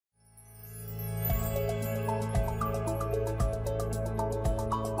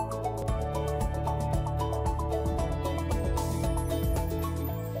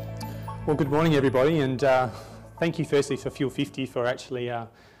Well, good morning, everybody, and thank you firstly for Fuel 50 for actually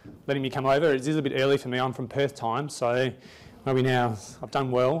letting me come over. It is a bit early for me. I'm from Perth time, so maybe now I've done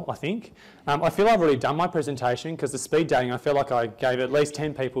well, I think. I feel I've already done my presentation because the speed dating, I feel like I gave at least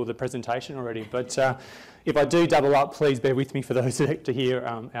 10 people the presentation already. But if I do double up, please bear with me for those who like to hear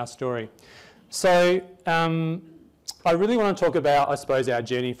our story. So I really want to talk about, I suppose, our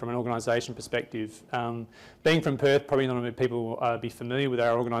journey from an organisation perspective. Being from Perth, probably not many people will be familiar with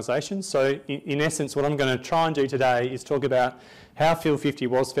our organisation. So in essence, what I'm going to try and do today is talk about how Fuel 50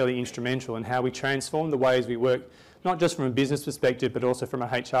 was fairly instrumental and how we transformed the ways we work, not just from a business perspective, but also from a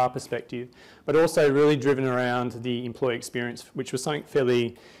HR perspective, but also really driven around the employee experience, which was something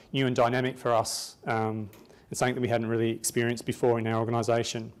fairly new and dynamic for us, and something that we hadn't really experienced before in our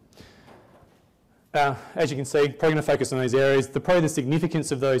organisation. As you can see, probably going to focus on those areas. Probably the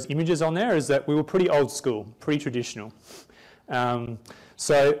significance of those images on there is that we were pretty old school, pretty traditional.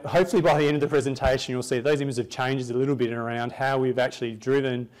 So hopefully by the end of the presentation, you'll see those images have changed a little bit around how we've actually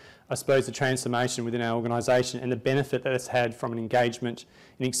driven, I suppose, the transformation within our organisation and the benefit that it's had from an engagement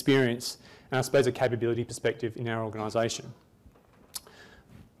and experience, and I suppose a capability perspective in our organisation.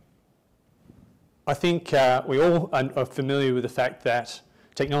 I think we all are familiar with the fact that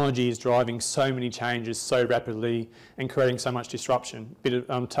technology is driving so many changes so rapidly and creating so much disruption.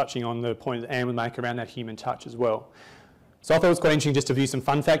 Touching on the point that Anne would make around that human touch as well. So I thought it was quite interesting just to view some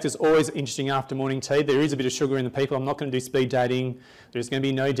fun facts. It's always interesting after morning tea. There is a bit of sugar in the people. I'm not going to do speed dating. There's going to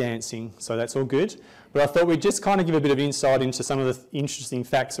be no dancing, so that's all good. But I thought we'd just kind of give a bit of insight into some of the interesting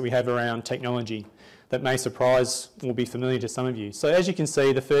facts that we have around technology that may surprise or be familiar to some of you. So as you can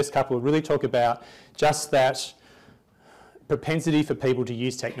see, the first couple really talk about just that propensity for people to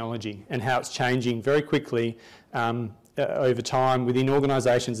use technology and how it's changing very quickly over time within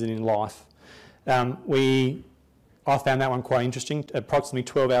organisations and in life. I found that one quite interesting. Approximately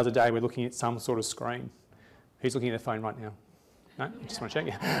 12 hours a day we're looking at some sort of screen. Who's looking at their phone right now? No? I just want to check.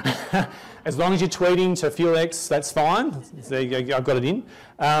 Yeah. As long as you're tweeting to FuelX, that's fine. There you go, I've got it in.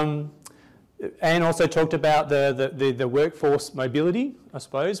 Anne also talked about the workforce mobility, I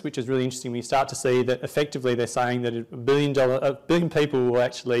suppose, which is really interesting. We start to see that effectively they're saying that a billion people will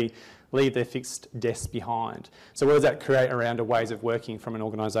actually leave their fixed desks behind. So what does that create around ways of working from an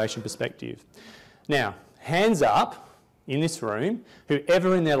organisation perspective? Now, hands up in this room,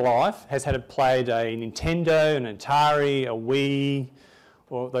 whoever in their life has played a Nintendo, an Atari, a Wii,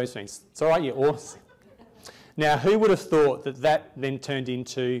 or those things. It's all right, you're awesome. Now, who would have thought that that then turned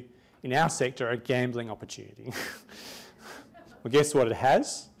into, in our sector, a gambling opportunity? Well, guess what? It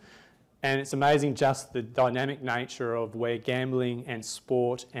has. And it's amazing just the dynamic nature of where gambling and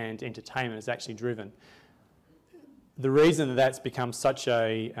sport and entertainment is actually driven. The reason that that's become such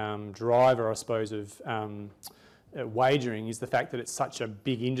a driver, I suppose, of wagering is the fact that it's such a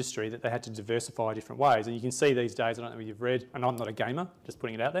big industry that they had to diversify different ways. And you can see these days, I don't know if you've read, and I'm not a gamer, just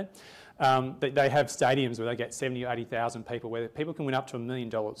putting it out there, they have stadiums where they get 70 or 80,000 people, where people can win up to $1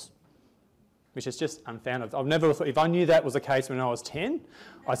 million. Which is just unfounded. I've never thought, if I knew that was the case when I was 10,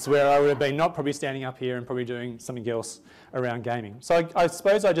 I swear I would have been not probably standing up here and probably doing something else around gaming. So I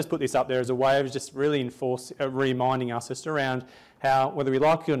suppose I just put this up there as a way of just really reminding us just around how, whether we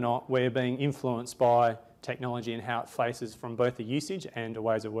like it or not, we're being influenced by technology and how it faces from both the usage and the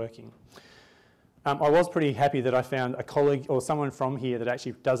ways of working. I was pretty happy that I found a colleague or someone from here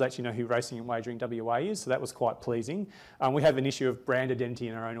that does know who Racing and Wagering WA is, so that was quite pleasing. We have an issue of brand identity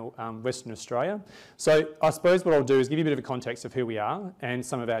in our own Western Australia. So I suppose what I'll do is give you a bit of a context of who we are and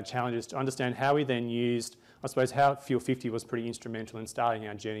some of our challenges to understand how we then used, I suppose, how Fuel 50 was pretty instrumental in starting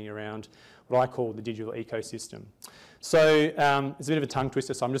our journey around what I call the digital ecosystem. So it's a bit of a tongue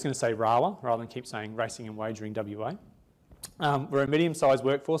twister, so I'm just going to say RWWA rather than keep saying Racing and Wagering WA. We're a medium-sized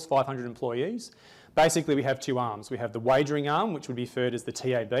workforce, 500 employees. Basically, we have two arms. We have the wagering arm, which would be referred as the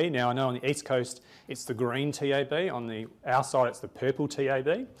TAB. Now, I know on the East Coast, it's the green TAB. On our side, it's the purple TAB.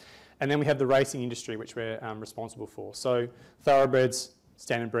 And then we have the racing industry, which we're responsible for. So thoroughbreds,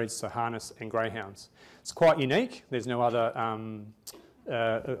 standard breeds, so harness and greyhounds. It's quite unique. There's no other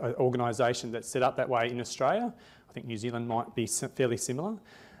organisation that's set up that way in Australia. I think New Zealand might be fairly similar.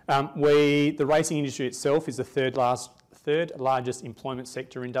 The racing industry itself is the third largest employment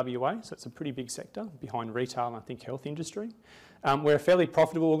sector in WA, so it's a pretty big sector behind retail and I think health industry. We're a fairly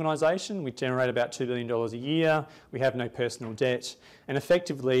profitable organisation. We generate about $2 billion a year. We have no personal debt, and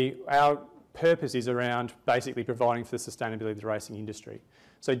effectively our purpose is around basically providing for the sustainability of the racing industry.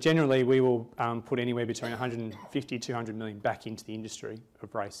 So generally we will put anywhere between 150 to 200 million back into the industry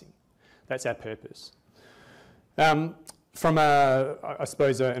of racing. That's our purpose. From I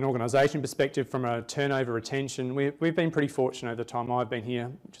suppose, an organisation perspective, from a turnover retention, we've been pretty fortunate over the time I've been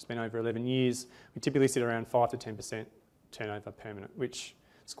here, which has been over 11 years. We typically sit around 5 to 10% turnover permanent, which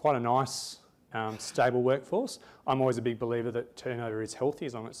is quite a nice, stable workforce. I'm always a big believer that turnover is healthy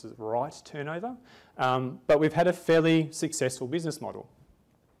as long as it's the right turnover. But we've had a fairly successful business model.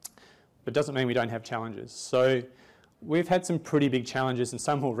 But it doesn't mean we don't have challenges. So we've had some pretty big challenges, and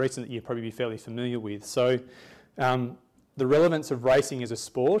some more recent that you'll probably be fairly familiar with. So the relevance of racing as a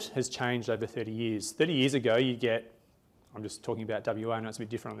sport has changed over 30 years. 30 years ago, you get, I'm just talking about WA, I know it's a bit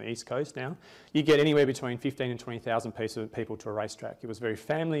different on the East Coast now, you get anywhere between 15 and 20,000 people to a racetrack. It was very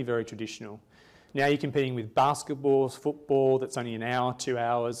family, very traditional. Now you're competing with basketball, football, that's only an hour, 2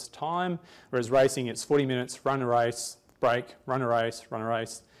 hours time, whereas racing, it's 40 minutes, run a race, break, run a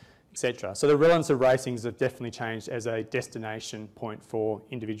race, etc. So the relevance of racing has definitely changed as a destination point for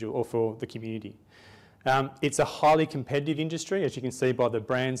individual or for the community. It's a highly competitive industry, as you can see by the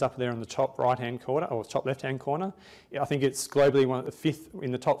brands up there on the top right-hand corner, or top left-hand corner. I think it's globally one of the 5th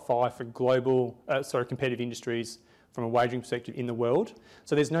in the top 5 for global, competitive industries from a wagering perspective in the world.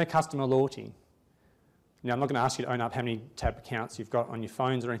 So there's no customer loyalty. Now, I'm not going to ask you to own up how many tab accounts you've got on your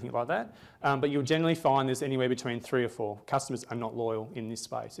phones or anything like that, but you'll generally find there's anywhere between 3 or 4. Customers are not loyal in this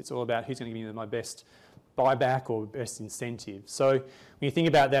space. It's all about who's going to give me my best buyback or best incentive. So when you think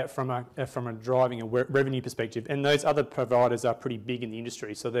about that from a driving a revenue perspective, and those other providers are pretty big in the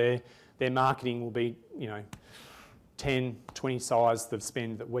industry, so their marketing will be, 10, 20 size the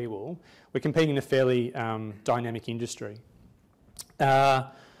spend that we will. We're competing in a fairly dynamic industry.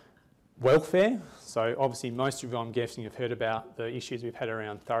 Welfare. So obviously most of you, I'm guessing, have heard about the issues we've had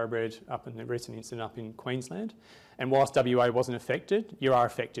around thoroughbred up in the recent incident up in Queensland. And whilst WA wasn't affected, you are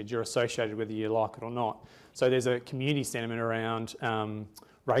affected. You're associated whether you like it or not. So there's a community sentiment around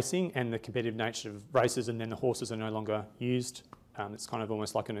racing and the competitive nature of races, and then the horses are no longer used. It's kind of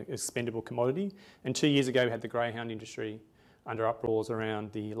almost like an expendable commodity. And 2 years ago, we had the greyhound industry under uproars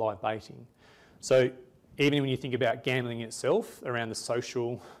around the live baiting. So even when you think about gambling itself, around the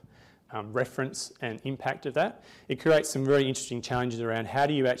social reference and impact of that, it creates some very interesting challenges around how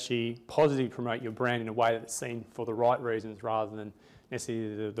do you actually positively promote your brand in a way that's seen for the right reasons rather than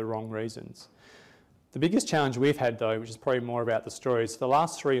necessarily the wrong reasons. The biggest challenge we've had, though, which is probably more about the stories, for the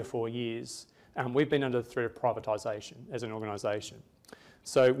last 3 or 4 years, we've been under the threat of privatisation as an organisation.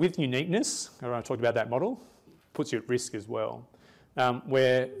 So with uniqueness, I talked about that model, puts you at risk as well,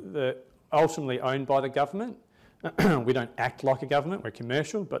 where they're ultimately owned by the government. We don't act like a government, we're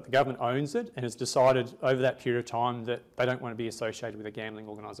commercial, but the government owns it and has decided over that period of time that they don't want to be associated with a gambling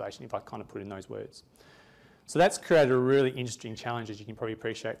organisation, if I kind of put in those words. So that's created a really interesting challenge, as you can probably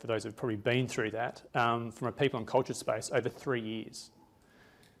appreciate for those who've probably been through that, from a people and culture space over 3 years.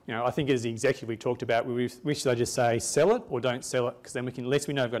 I think as the executive we talked about, we should I just say sell it or don't sell it, because then we can, unless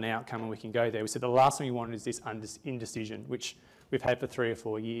we know we've got an outcome and we can go there. We said the last thing we wanted is this indecision, which we've had for 3 or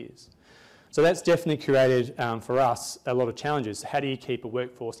 4 years. So that's definitely created for us a lot of challenges. How do you keep a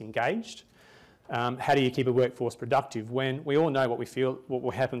workforce engaged? How do you keep a workforce productive when we all know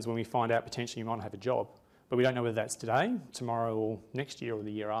what happens when we find out potentially you might not have a job, but we don't know whether that's today, tomorrow, or next year, or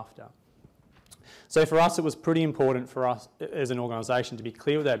the year after. So for us, it was pretty important for us as an organisation to be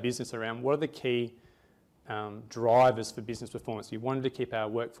clear with our business around what are the key drivers for business performance. We wanted to keep our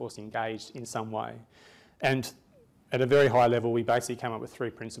workforce engaged in some way. And at a very high level, we basically came up with 3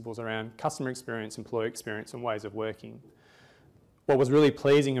 principles around customer experience, employee experience, and ways of working. What was really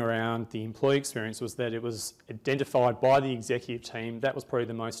pleasing around the employee experience was that it was identified by the executive team. That was probably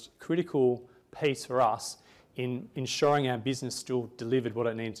the most critical piece for us in ensuring our business still delivered what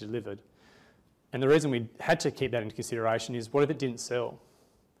it needed to deliver. And the reason we had to keep that into consideration is, what if it didn't sell?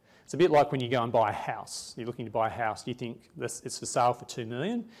 It's a bit like when you go and buy a house. You're looking to buy a house, you think it's for sale for $2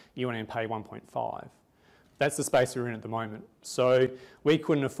 million, you want to pay 1.5. That's the space we're in at the moment. So we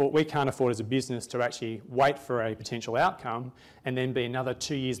can't afford as a business to actually wait for a potential outcome and then be another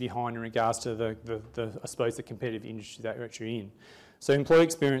 2 years behind in regards to the competitive industry that we're actually in. So employee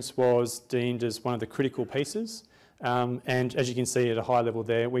experience was deemed as one of the critical pieces. And as you can see at a high level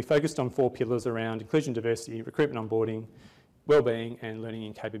there, we focused on 4 pillars around inclusion, diversity, recruitment, onboarding, wellbeing, and learning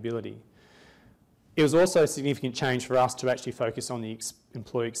and capability. It was also a significant change for us to actually focus on the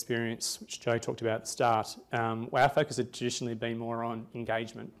employee experience, which Joe talked about at the start. Our focus had traditionally been more on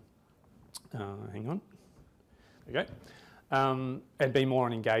engagement. Hang on. There we go. It'd been more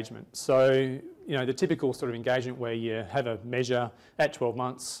on engagement. So, the typical sort of engagement where you have a measure at 12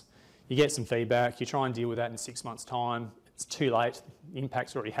 months, you get some feedback, you try and deal with that in 6 months' time, it's too late, the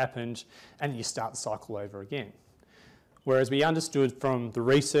impact's already happened, and you start the cycle over again. Whereas we understood from the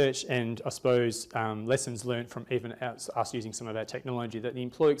research and I suppose lessons learned from even us using some of our technology that the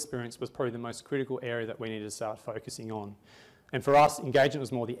employee experience was probably the most critical area that we needed to start focusing on. And for us, engagement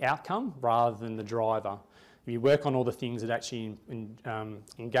was more the outcome rather than the driver. If you work on all the things that actually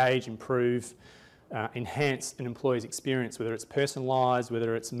engage, improve, enhance an employee's experience, whether it's personalised,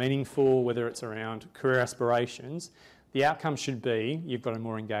 whether it's meaningful, whether it's around career aspirations, the outcome should be you've got a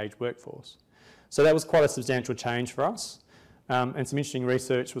more engaged workforce. So that was quite a substantial change for us. And some interesting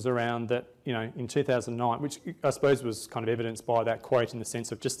research was around that, you know, in 2009, which I suppose was kind of evidenced by that quote in the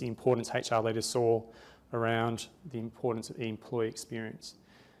sense of just the importance HR leaders saw around the importance of the employee experience.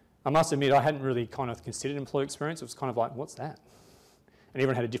 I must admit, I hadn't really kind of considered employee experience. It was kind of like, what's that? And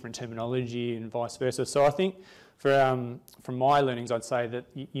everyone had a different terminology and vice versa. So I think from my learnings, I'd say that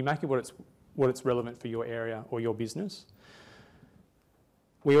you make it what it's relevant for your area or your business.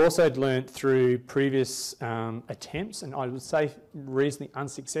 We also had learnt through previous attempts, and I would say reasonably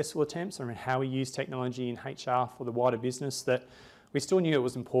unsuccessful attempts around how we use technology in HR for the wider business, that we still knew it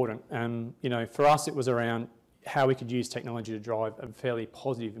was important. You know, for us, it was around how we could use technology to drive a fairly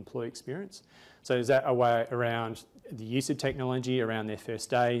positive employee experience. So is that a way around the use of technology, around their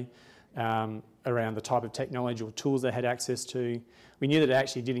first day, around the type of technology or tools they had access to? We knew that it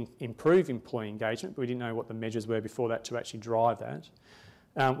actually did improve employee engagement, but we didn't know what the measures were before that to actually drive that.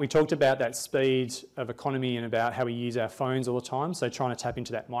 We talked about that speed of economy and about how we use our phones all the time. So trying to tap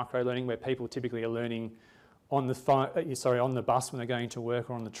into that micro-learning where people typically are learning on the on the bus when they're going to work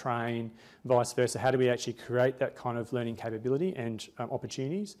or on the train, vice versa. How do we actually create that kind of learning capability and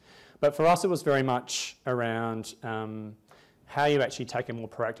opportunities? But for us, it was very much around how you actually take a more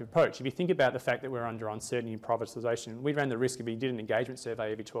proactive approach. If you think about the fact that we're under uncertainty and privatisation, we ran the risk if we did an engagement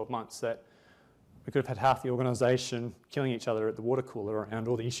survey every 12 months that we could have had half the organisation killing each other at the water cooler around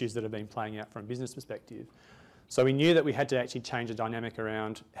all the issues that have been playing out from a business perspective. So we knew that we had to actually change the dynamic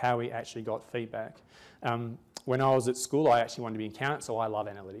around how we actually got feedback. When I was at school, I actually wanted to be an accountant, so I love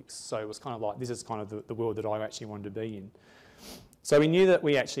analytics. So it was kind of like, this is kind of the world that I actually wanted to be in. So we knew that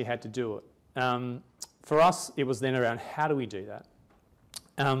we actually had to do it. For us, it was then around how do we do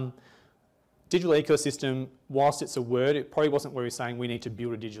that? Digital ecosystem, whilst it's a word, it probably wasn't where we were saying we need to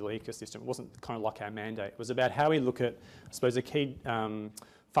build a digital ecosystem. It wasn't kind of like our mandate. It was about how we look at, I suppose, the key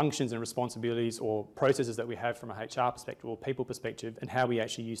functions and responsibilities or processes that we have from a HR perspective or people perspective, and how we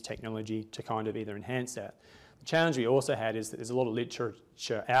actually use technology to kind of either enhance that. The challenge we also had is that there's a lot of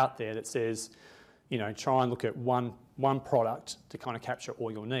literature out there that says, you know, try and look at one product to kind of capture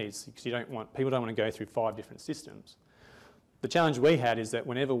all your needs, because people don't want to go through 5 different systems. The challenge we had is that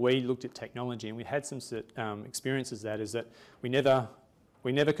whenever we looked at technology, and we had some experiences is that we never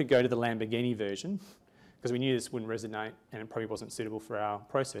could go to the Lamborghini version because we knew this wouldn't resonate and it probably wasn't suitable for our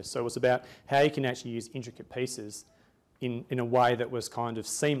process. So it was about how you can actually use intricate pieces in a way that was kind of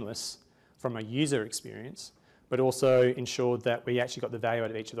seamless from a user experience, but also ensured that we actually got the value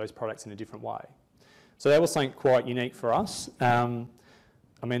out of each of those products in a different way. So that was something quite unique for us.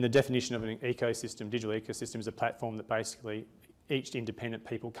 I mean, the definition of an ecosystem, digital ecosystem, is a platform that basically each independent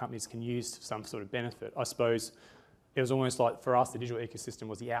companies can use for some sort of benefit. I suppose it was almost like for us, the digital ecosystem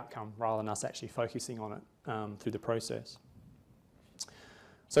was the outcome rather than us actually focusing on it through the process.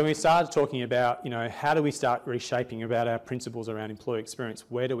 So when we started talking about, you know, how do we start reshaping about our principles around employee experience,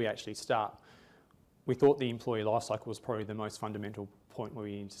 where do we actually start? We thought the employee lifecycle was probably the most fundamental point where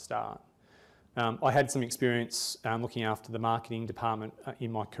we need to start. I had some experience looking after the marketing department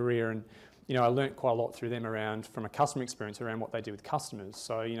in my career, and you know, I learnt quite a lot through them around, from a customer experience, around what they do with customers.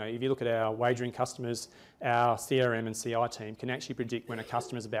 So, you know, if you look at our wagering customers, our CRM and CI team can actually predict when a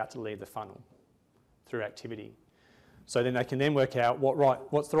customer is about to leave the funnel through activity. So then they can then work out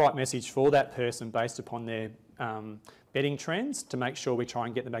what's the right message for that person based upon their betting trends to make sure we try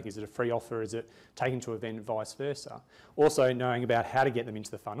and get them back. Is it a free offer? Is it taken to an event and vice versa? Also knowing about how to get them into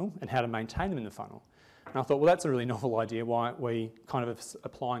the funnel and how to maintain them in the funnel. And I thought, well, that's a really novel idea. Why aren't we kind of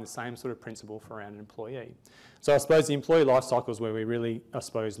applying the same sort of principle for around an employee? So I suppose the employee life cycle is where we really, I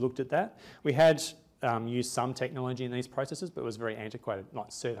suppose, looked at that. We had used some technology in these processes, but it was very antiquated, like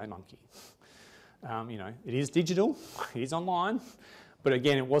SurveyMonkey. You know, it is digital, it is online, but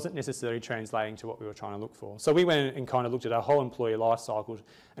again, it wasn't necessarily translating to what we were trying to look for. So we went and kind of looked at our whole employee life cycle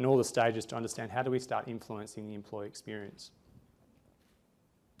and all the stages to understand how do we start influencing the employee experience.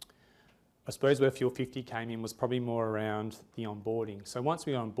 I suppose where Fuel 50 came in was probably more around the onboarding. So once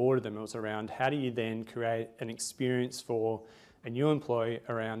we onboarded them, it was around how do you then create an experience for a new employee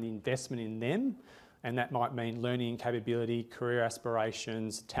around the investment in them, and that might mean learning capability, career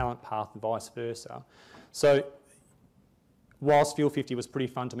aspirations, talent path, and vice versa. So whilst Fuel 50 was pretty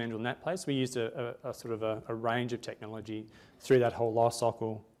fundamental in that place, we used a sort of a range of technology through that whole life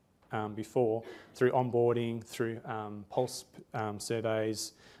cycle before, through onboarding, through pulse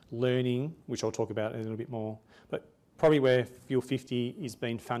surveys, learning, which I'll talk about in a little bit more. But probably where Fuel 50 has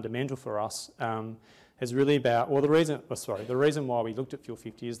been fundamental for us is really about, well, the reason why we looked at Fuel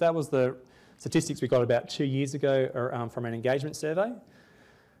 50 is that was the statistics we got about 2 years ago from an engagement survey.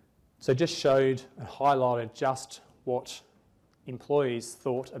 So just showed and highlighted just what employees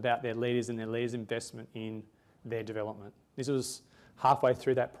thought about their leaders and their leaders' investment in their development. This was halfway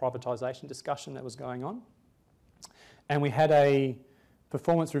through that privatisation discussion that was going on. And we had a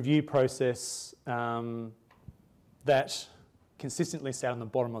performance review process that consistently sat on the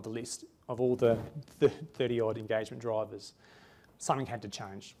bottom of the list of all the 30-odd engagement drivers. Something had to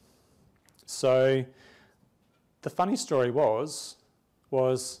change. So the funny story was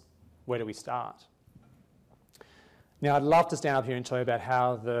where do we start? Now, I'd love to stand up here and tell you about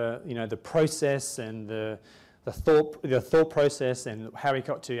how the process and the thought process and how we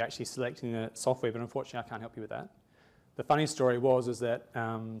got to actually selecting the software, but unfortunately I can't help you with that. The funny story is that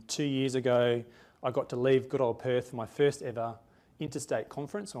 2 years ago I got to leave good old Perth for my first ever interstate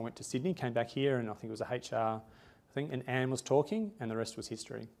conference. I went to Sydney, came back here, and I think it was a HR thing, and Anne was talking, and the rest was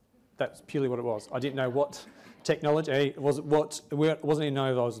history. That's purely what it was. I didn't know what technology wasn't even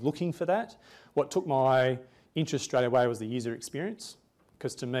know if I was looking for that. What took my interest straight away was the user experience,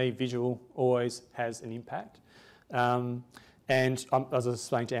 because to me, visual always has an impact. And as I was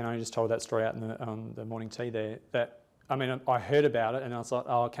saying to Anne, I just told that story out in the morning tea there, that, I mean, I heard about it and I was like,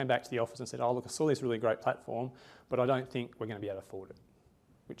 I came back to the office and said, oh, look, I saw this really great platform, but I don't think we're going to be able to afford it,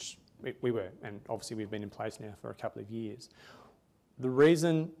 which we were. And obviously we've been in place now for a couple of years. The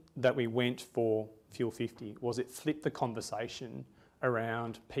reason that we went for Fuel 50 was it flipped the conversation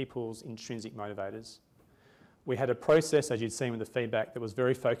around people's intrinsic motivators. We had a process, as you'd seen with the feedback, that was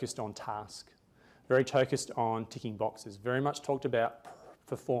very focused on task, very focused on ticking boxes, very much talked about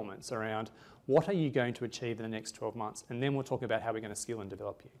performance around what are you going to achieve in the next 12 months, and then we'll talk about how we're going to skill and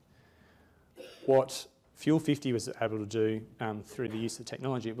develop you. What Fuel 50 was able to do through the use of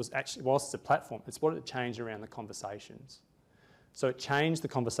technology, it was actually, whilst it's a platform, it's what it changed around the conversations. So it changed the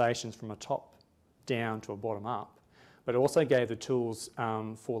conversations from a top down to a bottom up, but it also gave the tools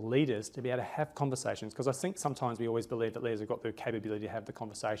for leaders to be able to have conversations, because I think sometimes we always believe that leaders have got the capability to have the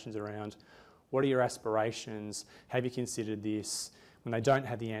conversations around what are your aspirations, have you considered this, when they don't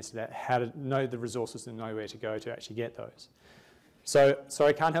have the answer to that, how to know the resources and know where to go to actually get those. So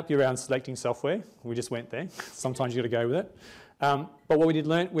I can't help you around selecting software, we just went there, sometimes you've got to go with it. But what we did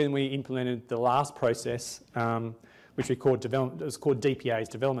learn when we implemented the last process, which we called development, it was called DPAs,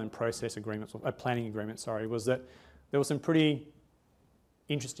 Development Process Agreements, or Planning Agreement, sorry, was that there were some pretty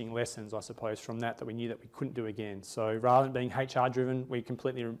interesting lessons, I suppose, from that we knew that we couldn't do again. So rather than being HR driven, we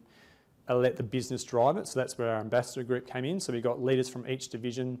completely let the business drive it. So that's where our ambassador group came in. So we got leaders from each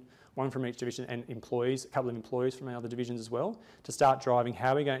division, one from each division, and employees, a couple of employees from our other divisions as well, to start driving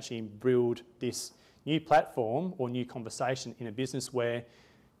how we're going to actually build this new platform or new conversation in a business where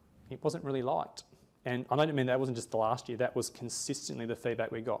it wasn't really liked. And I don't mean that wasn't just the last year, that was consistently the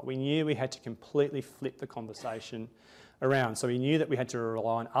feedback we got. We knew we had to completely flip the conversation around. So we knew that we had to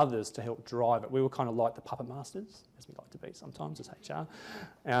rely on others to help drive it. We were kind of like the puppet masters, as we like to be sometimes as HR,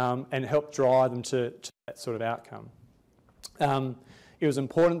 and help drive them to that sort of outcome. It was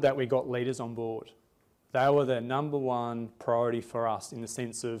important that we got leaders on board. They were the number one priority for us, in the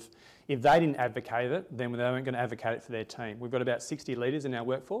sense of if they didn't advocate it, then they weren't going to advocate it for their team. We've got about 60 leaders in our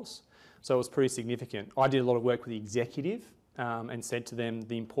workforce, so it was pretty significant. I did a lot of work with the executive and said to them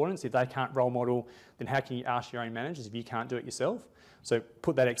the importance. If they can't role model, then how can you ask your own managers if you can't do it yourself? So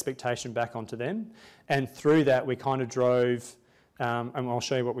put that expectation back onto them. And through that, we kind of drove, and I'll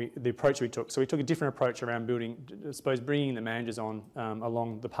show you the approach we took. So we took a different approach around building, I suppose, bringing the managers on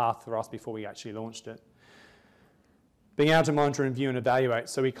along the path for us before we actually launched it. Being able to monitor and view and evaluate.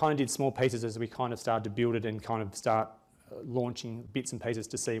 So we kind of did small pieces as we kind of started to build it and kind of start launching bits and pieces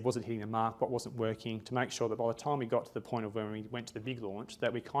to see was it hitting the mark, what wasn't working, to make sure that by the time we got to the point of when we went to the big launch,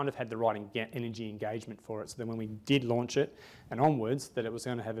 that we kind of had the right energy engagement for it, so that when we did launch it and onwards, that it was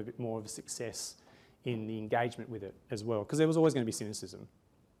going to have a bit more of a success in the engagement with it as well, because there was always going to be cynicism,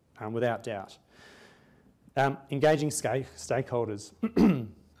 without doubt. Engaging stakeholders.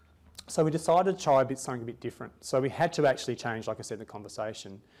 So we decided to try something a bit different. So we had to actually change, like I said, the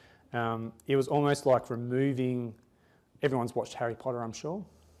conversation. It was almost like removing. Everyone's watched Harry Potter, I'm sure.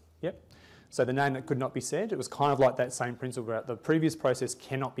 Yep. So the name that could not be said, it was kind of like that same principle where the previous process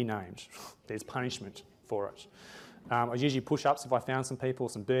cannot be named. There's punishment for it. I usually push-ups if I found some people,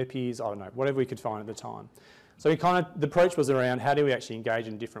 some burpees, I don't know, whatever we could find at the time. So the approach was around how do we actually engage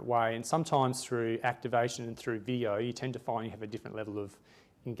in a different way, and sometimes through activation and through video, you tend to find you have a different level of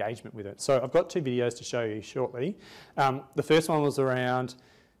engagement with it. So I've got 2 videos to show you shortly. The first one was around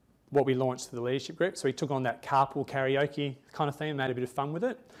what we launched to the leadership group. So we took on that carpool karaoke kind of theme, made a bit of fun with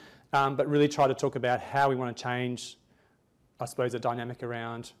it, but really tried to talk about how we want to change, I suppose, the dynamic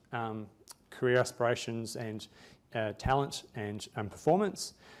around career aspirations and talent and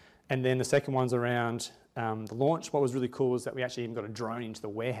performance. And then the second one's around the launch. What was really cool was that we actually even got a drone into the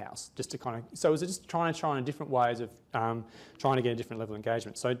warehouse just to so it was just trying different ways of trying to get a different level of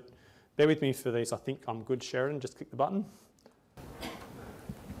engagement. So bear with me for these. I think I'm good, Sheridan. Just click the button.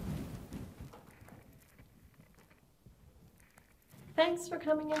 Thanks for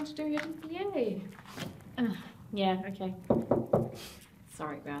coming in to do your DPA. Yeah, okay.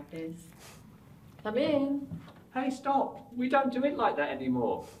 Sorry about this. Come in. Hey, stop. We don't do it like that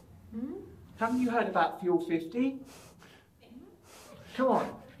anymore. Haven't you heard about Fuel 50? Come on,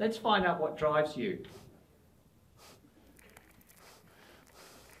 let's find out what drives you.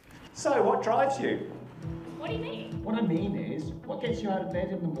 So, what drives you? What do you mean? What I mean is, what gets you out of bed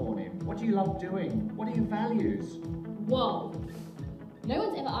in the morning? What do you love doing? What are your values? Whoa. No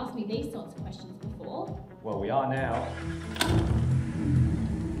one's ever asked me these sorts of questions before. Well, we are now.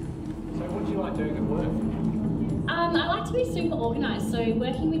 So, what do you like doing at work? I like to be super organised, so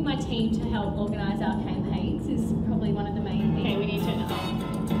working with my team to help organise our campaigns is probably one of the main things. Okay, we need to turn it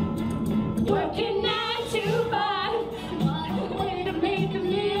up. Working 9 to 5, what a way to make a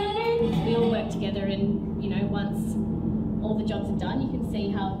living. We all work together and, you know, once all the jobs are done, you can see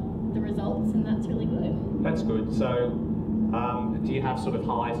how the results, and that's really good. That's good. So, do you have sort of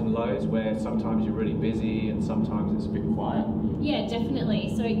highs and lows where sometimes you're really busy and sometimes it's a bit quiet? Yeah,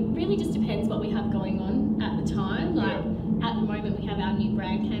 definitely. So it really just depends what we have going on at the time. Like at the moment we have our new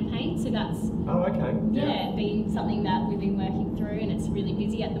brand campaign, so that's been something that we've been working through, and it's really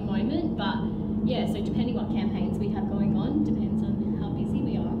busy at the moment. But yeah, so depending what campaigns we have going on depends on how busy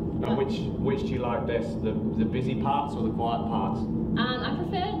we are. And which do you like best, the busy parts or the quiet parts? I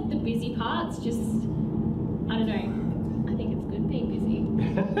prefer the busy parts. Just I don't know. I think it's good being busy.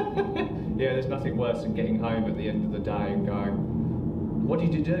 Yeah, there's nothing worse than getting home at the end of the day and going, what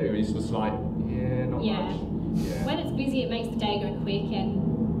did you do? It's just like, not much. Yeah. When it's busy, it makes the day go quick,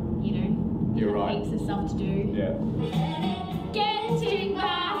 and you know, you're right. Heaps of stuff to do. Yeah. Getting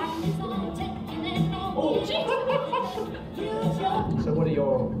back. Oh. So, what are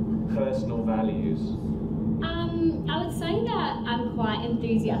your personal values? I would say that I'm quite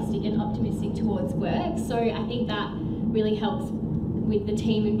enthusiastic and optimistic towards work, so I think that really helps with the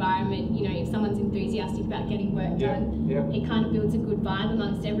team environment. You know, if someone's enthusiastic about getting work done, it kind of builds a good vibe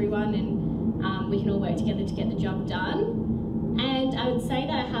amongst everyone, and we can all work together to get the job done. And I would say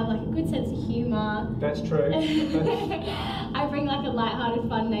that I have like a good sense of humour. That's true. I bring like a light-hearted,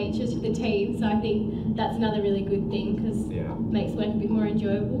 fun nature to the team, so I think that's another really good thing because it makes work a bit more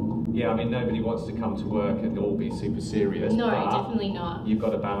enjoyable. Yeah, I mean, nobody wants to come to work and all be super serious. No, definitely not. You've got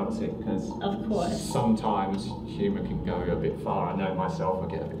to balance it because of course sometimes humour can go a bit far. I know myself, I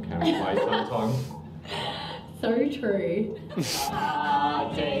get a bit carried away sometimes. So true.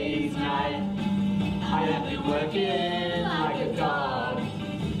 Hard day's night, I have been working like a dog.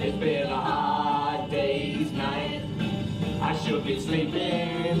 It's been a hard day's night, I should be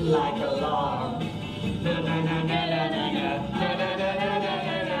sleeping like a log. Na na na na na na na na na na.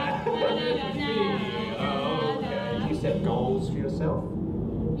 You set goals for yourself?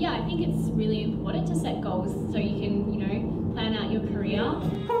 Yeah, I think it's really important to set goals so you can, you know, plan out your career.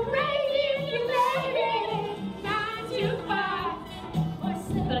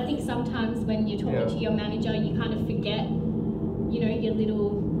 But I think sometimes when you're talking to your manager, you kind of forget, you know, your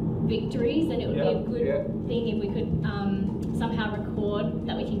little victories, and it would be a good thing if we could somehow record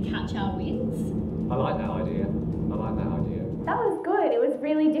that we can catch our wins. I like that idea. That was good. It was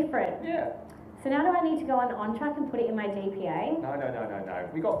really different. Yeah. So now do I need to go on track and put it in my GPA? No.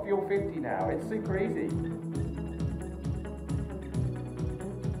 We got Fuel 50 now. It's super easy.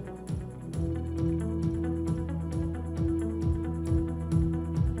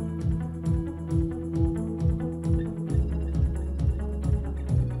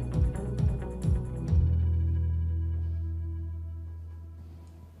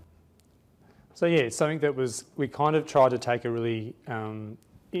 So yeah, it's something that we kind of tried to take a really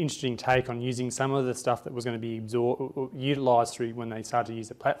interesting take on using some of the stuff that was going to be absorbed or utilised through when they started to use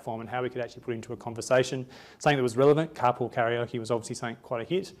the platform, and how we could actually put it into a conversation. Something that was relevant. Carpool karaoke was obviously something quite a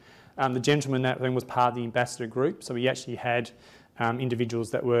hit. The gentleman that then was part of the ambassador group, so we actually had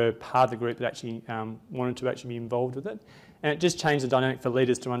individuals that were part of the group that actually wanted to actually be involved with it. And it just changed the dynamic for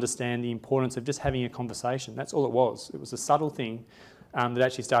leaders to understand the importance of just having a conversation. That's all it was. It was a subtle thing that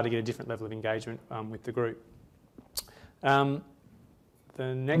actually started to get a different level of engagement with the group. The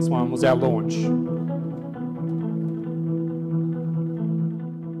next one was our launch.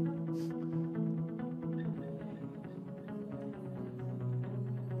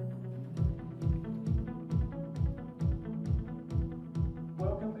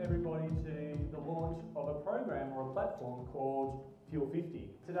 Welcome everybody to the launch of a program or a platform called Fuel50.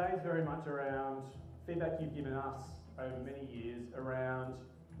 Today is very much around feedback you've given us over many years around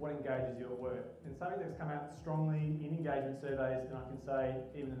what engages you at work. And something that's come out strongly in engagement surveys, and I can say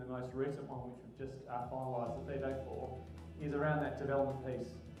even in the most recent one, which we've just finalised the feedback for, is around that development piece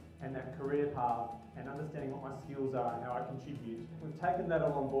and that career path and understanding what my skills are and how I contribute. We've taken that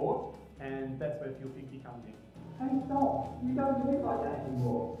all on board, and that's where Fuel50 comes in. Hey, stop! You don't live like that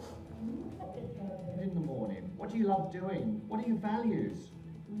anymore. In the morning, what do you love doing? What are your values?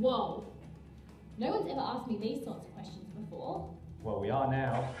 Whoa. No one's ever asked me these sorts of questions before. Well, we are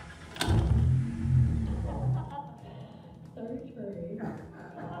now. So true.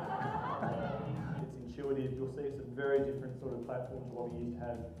 It's intuitive. You'll see it's a very different sort of platform to what we used to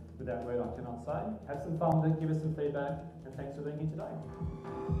have with that word I cannot say. Have some fun with it, give us some feedback, and thanks for being here today.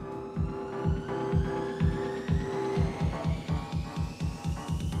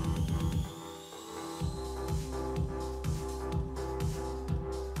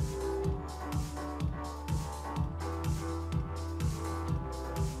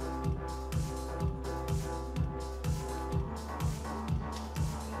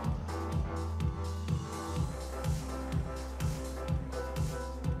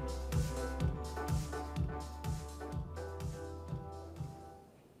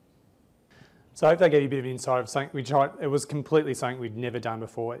 So I hope that gave you a bit of insight of something we tried. It was completely something we'd never done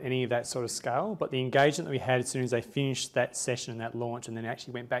before at any of that sort of scale, but the engagement that we had as soon as they finished that session, that launch, and then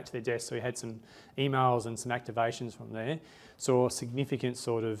actually went back to their desk, so we had some emails and some activations from there, saw significant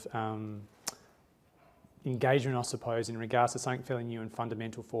sort of engagement, I suppose, in regards to something fairly new and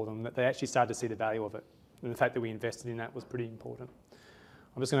fundamental for them, that they actually started to see the value of it. And the fact that we invested in that was pretty important.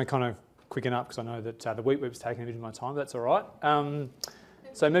 I'm just going to kind of quicken up because I know that the week was taking a bit of my time, but that's all right.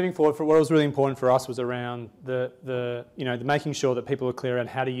 So moving forward, for what was really important for us was around the making sure that people were clear on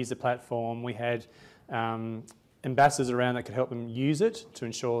how to use the platform. We had ambassadors around that could help them use it to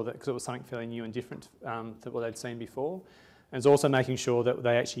ensure that, because it was something fairly new and different to what they'd seen before. And it's also making sure that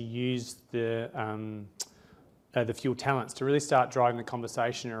they actually used the Fuel talents to really start driving the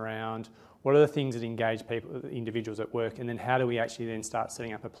conversation around what are the things that engage people, individuals at work, and then how do we actually then start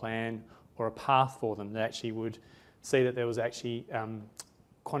setting up a plan or a path for them that actually would see that there was actually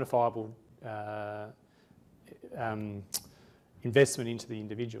quantifiable investment into the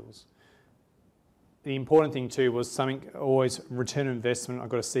individuals. The important thing too was something always return on investment. I've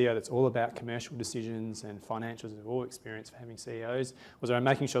got a CEO that's all about commercial decisions and financials, we've all experienced for having CEOs, was around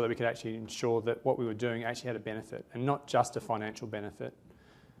making sure that we could actually ensure that what we were doing actually had a benefit and not just a financial benefit.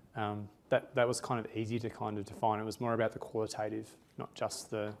 That was kind of easy to kind of define. It was more about the qualitative, not just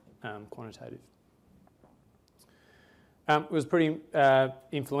the quantitative. It was pretty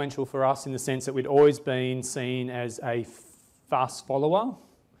influential for us in the sense that we'd always been seen as a fast follower,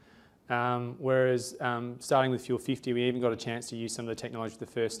 whereas starting with Fuel50, we even got a chance to use some of the technology the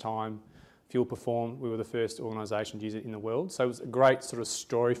first time Fuel performed. We were the first organisation to use it in the world. So it was a great sort of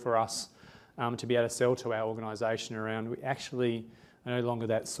story for us to be able to sell to our organisation around. We actually are no longer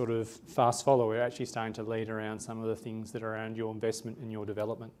that sort of fast follower. We're actually starting to lead around some of the things that are around your investment and your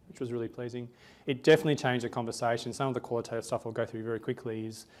development, which was really pleasing. It definitely changed the conversation. Some of the qualitative stuff I'll go through very quickly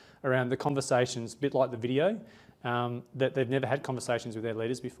is around the conversations, a bit like the video, that they've never had conversations with their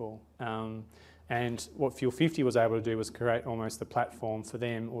leaders before. And what Fuel50 was able to do was create almost the platform for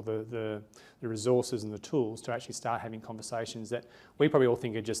them, or the resources and the tools to actually start having conversations that we probably all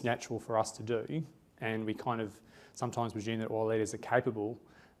think are just natural for us to do, and we kind of sometimes presume that all leaders are capable.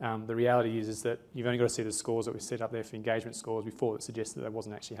 The reality is that you've only got to see the scores that we set up there for engagement scores before that suggested that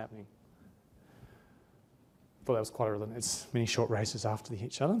wasn't actually happening. I thought that was quite irrelevant. It's many short races after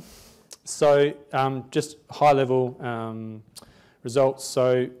each other. So just high level results.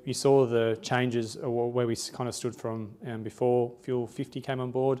 So you saw the changes where we kind of stood from before Fuel50 came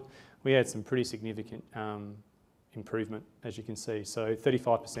on board. We had some pretty significant improvement, as you can see. So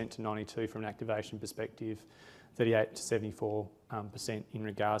 35% to 92% from an activation perspective, 38 to 74% in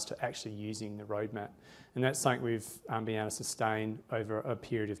regards to actually using the roadmap. And that's something we've been able to sustain over a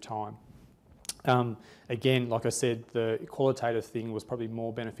period of time. Again, like I said, the qualitative thing was probably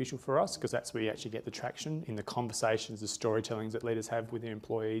more beneficial for us because that's where you actually get the traction in the conversations, the storytellings that leaders have with their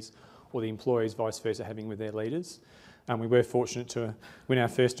employees or the employees vice versa having with their leaders. We were fortunate to win our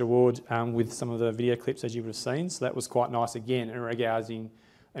first award with some of the video clips as you would have seen, so that was quite nice again in regarding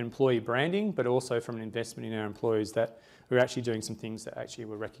employee branding, but also from an investment in our employees that we're actually doing some things that actually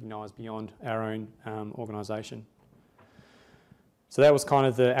were recognised beyond our own organisation. So that was kind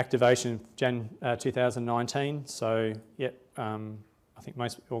of the activation Jan 2019. So yeah, I think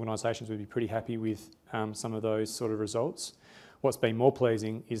most organisations would be pretty happy with some of those sort of results. What's been more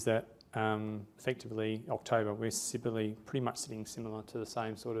pleasing is that effectively October we're pretty much sitting similar to the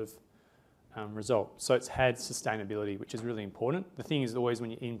same sort of result. So it's had sustainability, which is really important. The thing is always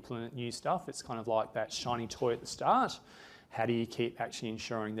when you implement new stuff, it's kind of like that shiny toy at the start. How do you keep actually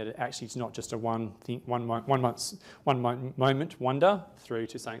ensuring that it actually is not just a one moment wonder through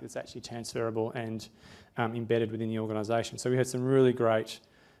to something that's actually transferable and embedded within the organisation? So we had some really great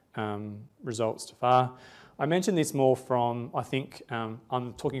results so far. I mentioned this more from, I think,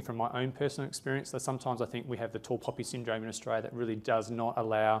 I'm talking from my own personal experience. So sometimes I think we have the tall poppy syndrome in Australia that really does not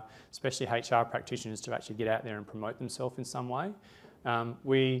allow, especially HR practitioners, to actually get out there and promote themselves in some way.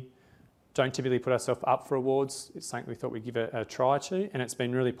 We don't typically put ourselves up for awards. It's something we thought we'd give a try to, and it's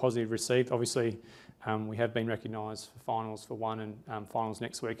been really positively received. Obviously, we have been recognised for finals for one and finals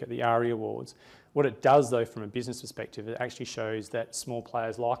next week at the RWWA Awards. What it does, though, from a business perspective, it actually shows that small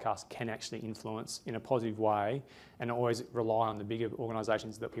players like us can actually influence in a positive way and always rely on the bigger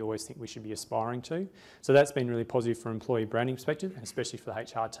organisations that we always think we should be aspiring to. So that's been really positive from employee branding perspective, and especially for the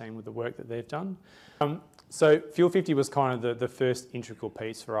HR team with the work that they've done. So Fuel 50 was kind of the first integral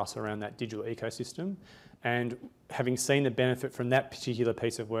piece for us around that digital ecosystem. And having seen the benefit from that particular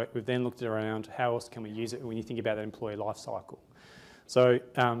piece of work, we've then looked around how else can we use it when you think about that employee life cycle. So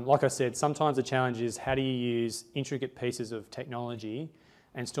like I said, sometimes the challenge is how do you use intricate pieces of technology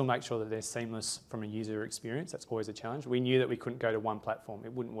and still make sure that they're seamless from a user experience. That's always a challenge. We knew that we couldn't go to one platform.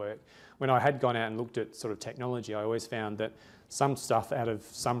 It wouldn't work. When I had gone out and looked at sort of technology, I always found that some stuff out of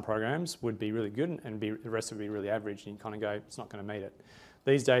some programs would be really good and the rest would be really average, and you kind of go, it's not going to meet it.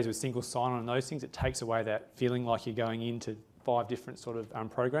 These days with single sign-on and those things, it takes away that feeling like you're going into 5 different sort of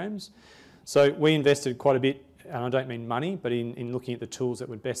programs. So we invested quite a bit, and I don't mean money, but in looking at the tools that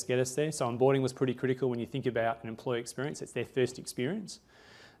would best get us there. So onboarding was pretty critical when you think about an employee experience. It's their first experience.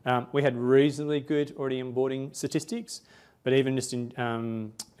 We had reasonably good already onboarding statistics, but even just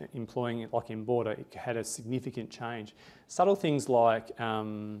in employing it like in Border, it had a significant change. Subtle things like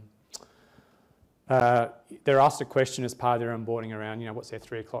they're asked a question as part of their onboarding around, what's their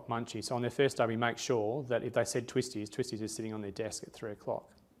 3 o'clock munchie. So on their first day, we make sure that if they said Twisties, Twisties is sitting on their desk at 3 o'clock.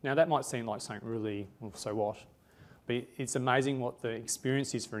 Now that might seem like something really, well, so what? But it's amazing what the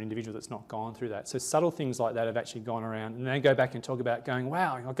experience is for an individual that's not gone through that. So subtle things like that have actually gone around, and they go back and talk about going,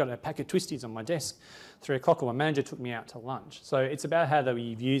 wow, I've got a pack of Twisties on my desk, 3 o'clock, or my manager took me out to lunch. So it's about how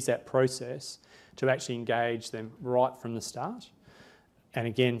we've used that process to actually engage them right from the start. And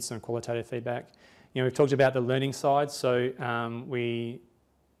again, some qualitative feedback. We've talked about the learning side. So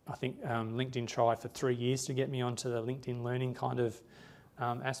I think LinkedIn tried for 3 years to get me onto the LinkedIn learning kind of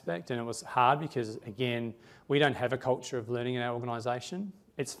aspect, and it was hard because, again, we don't have a culture of learning in our organisation.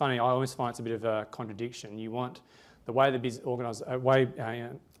 It's funny, I always find it's a bit of a contradiction. You want the way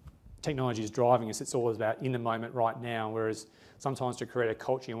technology is driving us, it's all about in the moment right now, whereas sometimes to create a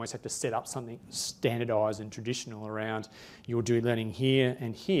culture you always have to set up something standardised and traditional around you'll do learning here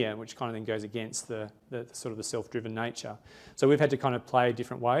and here, which kind of then goes against the sort of the self-driven nature. So we've had to kind of play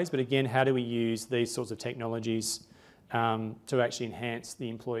different ways, but again, how do we use these sorts of technologies to actually enhance the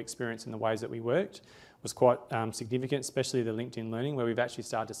employee experience in the ways that we worked was quite significant, especially the LinkedIn Learning, where we've actually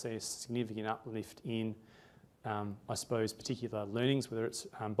started to see a significant uplift in, I suppose, particular learnings, whether it's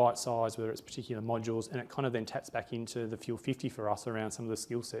bite size, whether it's particular modules, and it kind of then taps back into the Fuel 50 for us around some of the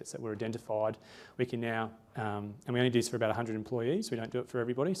skill sets that were identified. We can now, and we only do this for about 100 employees, we don't do it for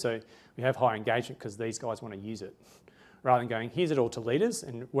everybody, so we have high engagement because these guys want to use it. Rather than going, here's it all to leaders,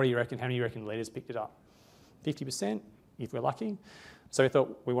 and what do you reckon, how many do you reckon leaders picked it up? 50%? If we're lucky. So we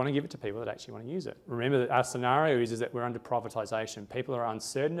thought we want to give it to people that actually want to use it. Remember that our scenario is that we're under privatisation. People are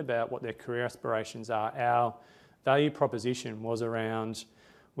uncertain about what their career aspirations are. Our value proposition was around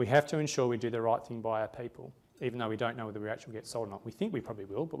we have to ensure we do the right thing by our people, even though we don't know whether we actually get sold or not. We think we probably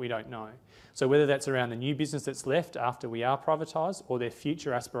will, but we don't know. So whether that's around the new business that's left after we are privatised or their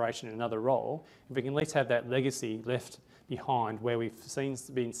future aspiration in another role, if we can at least have that legacy left behind where we've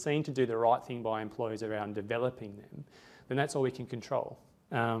been seen to do the right thing by employees around developing them, then that's all we can control.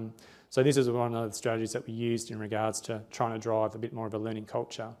 So this is one of the strategies that we used in regards to trying to drive a bit more of a learning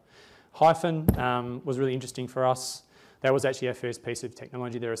culture. Hyphen was really interesting for us. That was actually our first piece of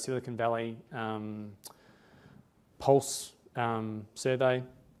technology. They're a Silicon Valley pulse survey.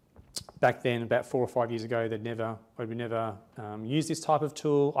 Back then, about 4 or 5 years ago, we'd never used this type of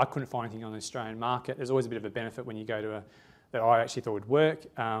tool. I couldn't find anything on the Australian market. There's always a bit of a benefit when you go to that I actually thought would work.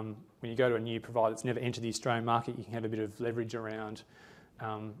 When you go to a new provider that's never entered the Australian market, you can have a bit of leverage around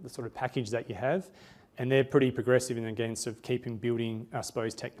the sort of package that you have. And they're pretty progressive in the sense of building, I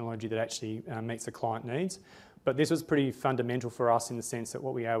suppose, technology that actually meets the client needs. But this was pretty fundamental for us in the sense that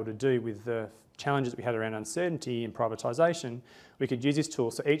what we were able to do with the challenges we had around uncertainty and privatisation, we could use this tool.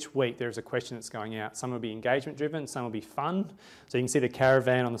 So each week there is a question that's going out. Some will be engagement driven, some will be fun. So you can see the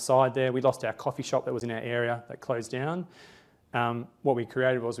caravan on the side there. We lost our coffee shop that was in our area that closed down. What we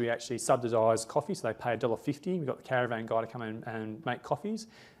created was we actually subsidised coffee, so they pay $1.50. We got the caravan guy to come in and make coffees.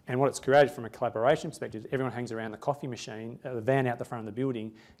 And what it's created from a collaboration perspective, everyone hangs around the coffee machine, the van out the front of the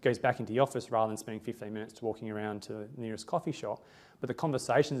building, goes back into the office rather than spending 15 minutes to walking around to the nearest coffee shop. But the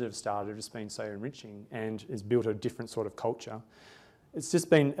conversations that have started have just been so enriching and has built a different sort of culture. It's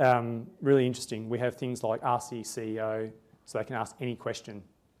just been really interesting. We have things like Ask the CEO, so they can ask any question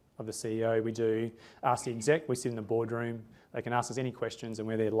of the CEO. We do Ask the Exec, we sit in the boardroom. They can ask us any questions and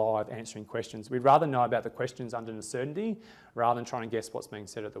we're there live answering questions. We'd rather know about the questions under uncertainty rather than trying to guess what's being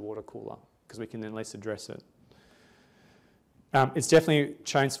said at the water cooler, because we can then at least address it. It's definitely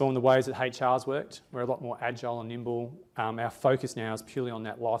transformed the ways that HR's worked. We're a lot more agile and nimble. Our focus now is purely on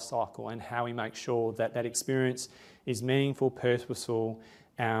that life cycle and how we make sure that that experience is meaningful, purposeful,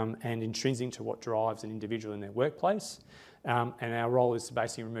 and intrinsic to what drives an individual in their workplace. And our role is to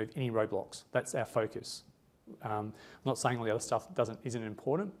basically remove any roadblocks. That's our focus. I'm not saying all the other stuff isn't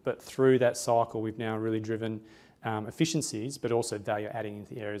important, but through that cycle, we've now really driven efficiencies, but also value adding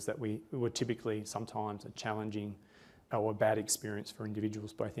into the areas that we were typically sometimes a challenging or a bad experience for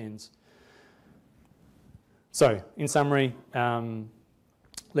individuals, both ends. So, in summary,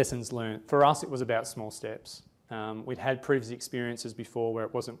 lessons learned. For us, it was about small steps. We'd had previous experiences before where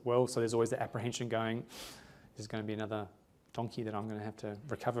it wasn't well, so there's always the apprehension going, there's going to be another donkey that I'm going to have to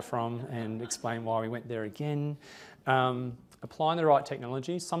recover from and explain why we went there again. Applying the right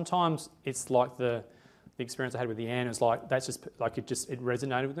technology. Sometimes it's like the experience I had with the Anne is like, that's just like it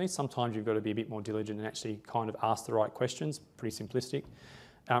resonated with me. Sometimes you've got to be a bit more diligent and actually kind of ask the right questions, pretty simplistic.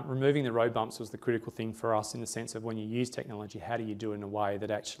 Removing the road bumps was the critical thing for us in the sense of when you use technology, how do you do it in a way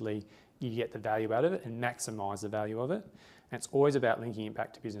that actually you get the value out of it and maximise the value of it. And it's always about linking it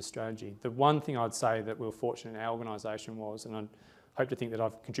back to business strategy. The one thing I'd say that we were fortunate in our organisation was, and I hope to think that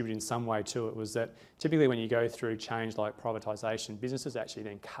I've contributed in some way to it, was that typically when you go through change like privatisation, businesses actually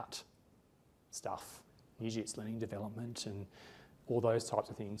then cut stuff. Usually it's learning development and all those types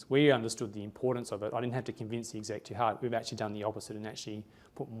of things. We understood the importance of it. I didn't have to convince the exec too hard. We've actually done the opposite and actually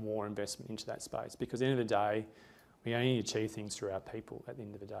put more investment into that space, because at the end of the day, we only achieve things through our people at the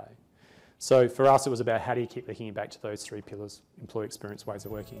end of the day. So for us, it was about how do you keep linking it back to those 3 pillars: employee experience, ways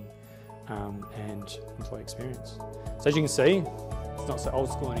of working, and employee experience. So as you can see, it's not so old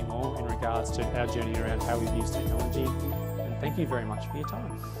school anymore in regards to our journey around how we've used technology. And thank you very much for your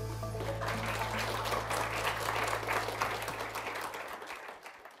time.